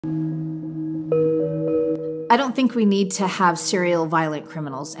I don't think we need to have serial violent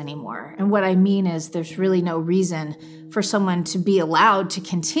criminals anymore. And what I mean is there's really no reason for someone to be allowed to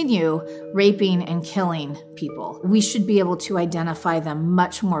continue raping and killing people. We should be able to identify them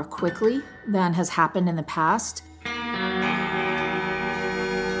much more quickly than has happened in the past.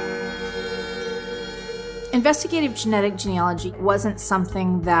 Investigative genetic genealogy wasn't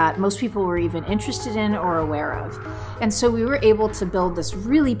something that most people were even interested in or aware of. And so we were able to build this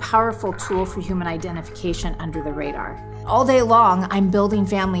really powerful tool for human identification under the radar. All day long, I'm building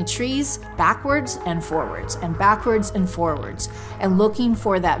family trees backwards and forwards and backwards and forwards and looking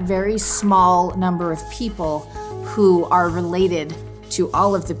for that very small number of people who are related to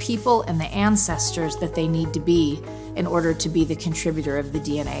all of the people and the ancestors that they need to be in order to be the contributor of the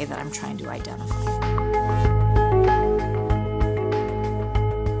DNA that I'm trying to identify.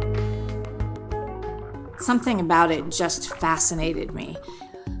 Something about it just fascinated me.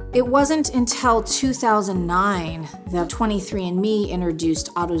 It wasn't until 2009 that 23andMe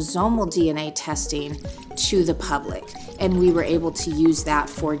introduced autosomal DNA testing to the public, and we were able to use that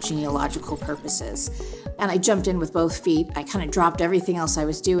for genealogical purposes. And I jumped in with both feet. I kind of dropped everything else I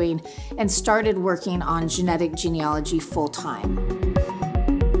was doing and started working on genetic genealogy full-time.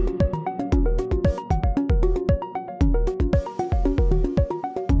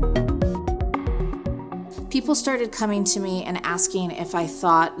 People started coming to me and asking if I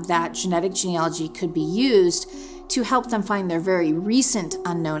thought that genetic genealogy could be used to help them find their very recent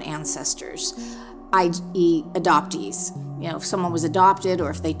unknown ancestors, i.e. adoptees. You know, if someone was adopted or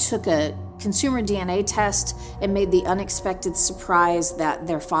if they took a consumer DNA test and made the unexpected surprise that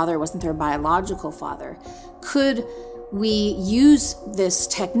their father wasn't their biological father, could we use this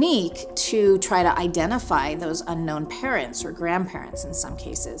technique to try to identify those unknown parents or grandparents in some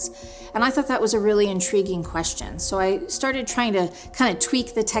cases? And I thought that was a really intriguing question. So I started trying to kind of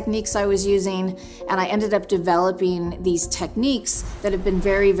tweak the techniques I was using, and I ended up developing these techniques that have been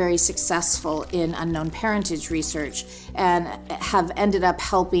very, very successful in unknown parentage research and have ended up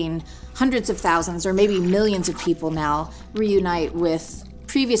helping hundreds of thousands or maybe millions of people now reunite with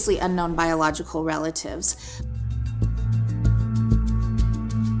previously unknown biological relatives.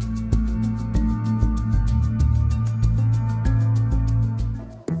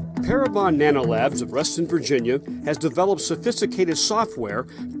 Parabon Nanolabs of Reston, Virginia has developed sophisticated software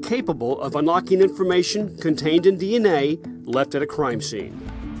capable of unlocking information contained in DNA left at a crime scene.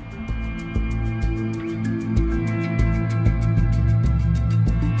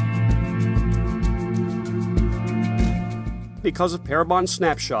 Because of Parabon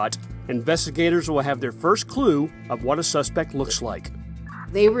Snapshot, investigators will have their first clue of what a suspect looks like.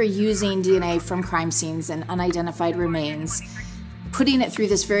 They were using DNA from crime scenes and unidentified remains, putting it through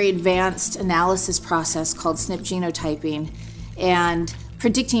this very advanced analysis process called SNP genotyping and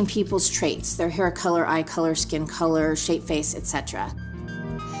predicting people's traits, their hair color, eye color, skin color, shape, face, etc.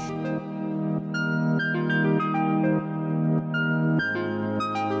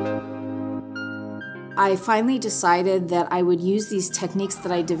 I finally decided that I would use these techniques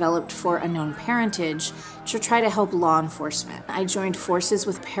that I developed for unknown parentage to try to help law enforcement. I joined forces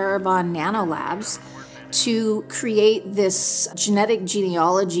with Parabon Nanolabs to create this genetic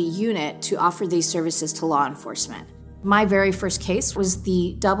genealogy unit to offer these services to law enforcement. My very first case was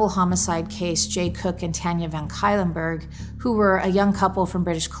the double homicide case, Jay Cook and Tanya Van Cuylenberg, who were a young couple from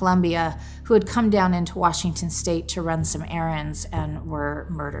British Columbia who had come down into Washington State to run some errands and were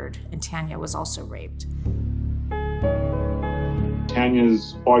murdered, and Tanya was also raped.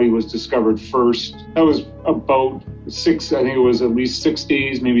 Tanya's body was discovered first. That was about I think it was at least 6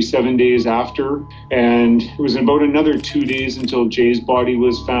 days, maybe 7 days after. And it was about another 2 days until Jay's body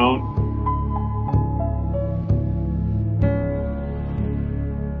was found.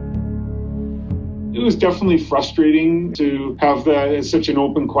 It was definitely frustrating to have that as such an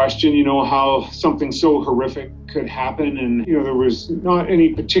open question, you know, how something so horrific could happen. And, you know, there was not any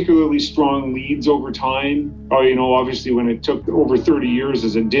particularly strong leads over time. You know, obviously when it took over 30 years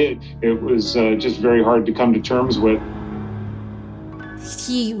as it did, it was just very hard to come to terms with.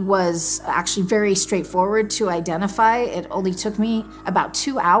 He was actually very straightforward to identify. It only took me about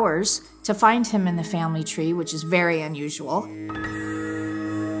 2 hours to find him in the family tree, which is very unusual.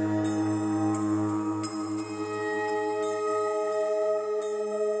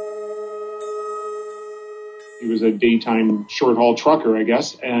 He was a daytime short-haul trucker, I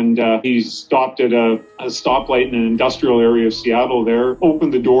guess, and he stopped at a stoplight in an industrial area of Seattle there,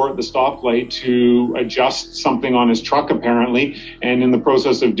 opened the door at the stoplight to adjust something on his truck, apparently, and in the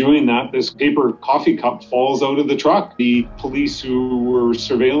process of doing that, this paper coffee cup falls out of the truck. The police who were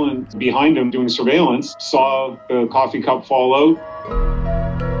behind him doing surveillance saw the coffee cup fall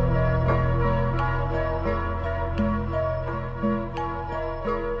out.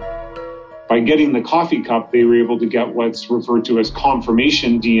 By getting the coffee cup, they were able to get what's referred to as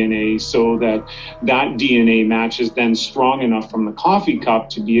confirmation DNA, so that DNA match is then strong enough from the coffee cup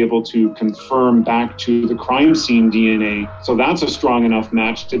to be able to confirm back to the crime scene DNA. So that's a strong enough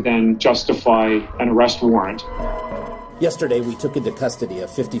match to then justify an arrest warrant. Yesterday, we took into custody a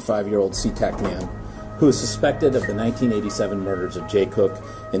 55-year-old SeaTac man who is suspected of the 1987 murders of Jay Cook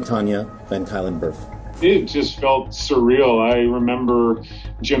and Tanya Van Cuylenberg. It just felt surreal. I remember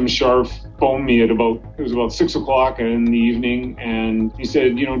Jim Scharf phoned me it was about 6 o'clock in the evening, and he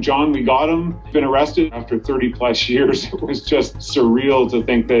said, John, we got him. He's been arrested after 30 plus years. It was just surreal to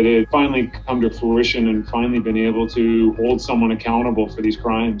think that it finally come to fruition and finally been able to hold someone accountable for these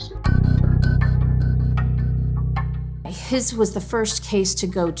crimes. His was the first case to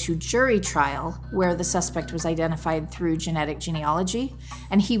go to jury trial, where the suspect was identified through genetic genealogy,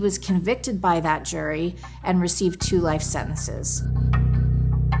 and he was convicted by that jury and received 2 life sentences.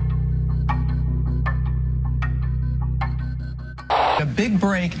 A big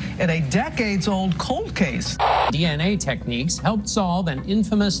break in a decades-old cold case. DNA techniques helped solve an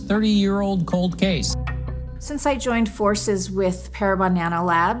infamous 30-year-old cold case. Since I joined forces with Parabon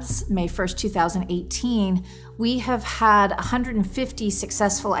Nanolabs, May 1st, 2018, we have had 150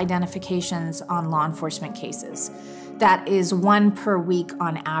 successful identifications on law enforcement cases. That is 1 per week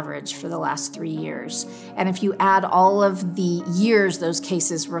on average for the last 3 years. And if you add all of the years those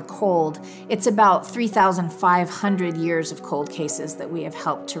cases were cold, it's about 3,500 years of cold cases that we have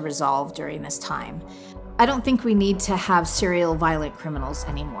helped to resolve during this time. I don't think we need to have serial violent criminals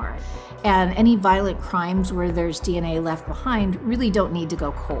anymore. And any violent crimes where there's DNA left behind really don't need to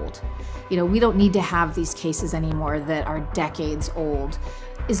go cold. We don't need to have these cases anymore that are decades old.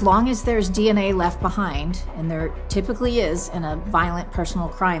 As long as there's DNA left behind, and there typically is in a violent personal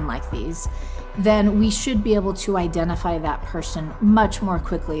crime like these, then we should be able to identify that person much more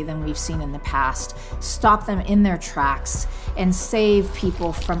quickly than we've seen in the past, stop them in their tracks, and save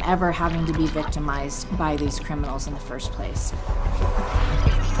people from ever having to be victimized by these criminals in the first place.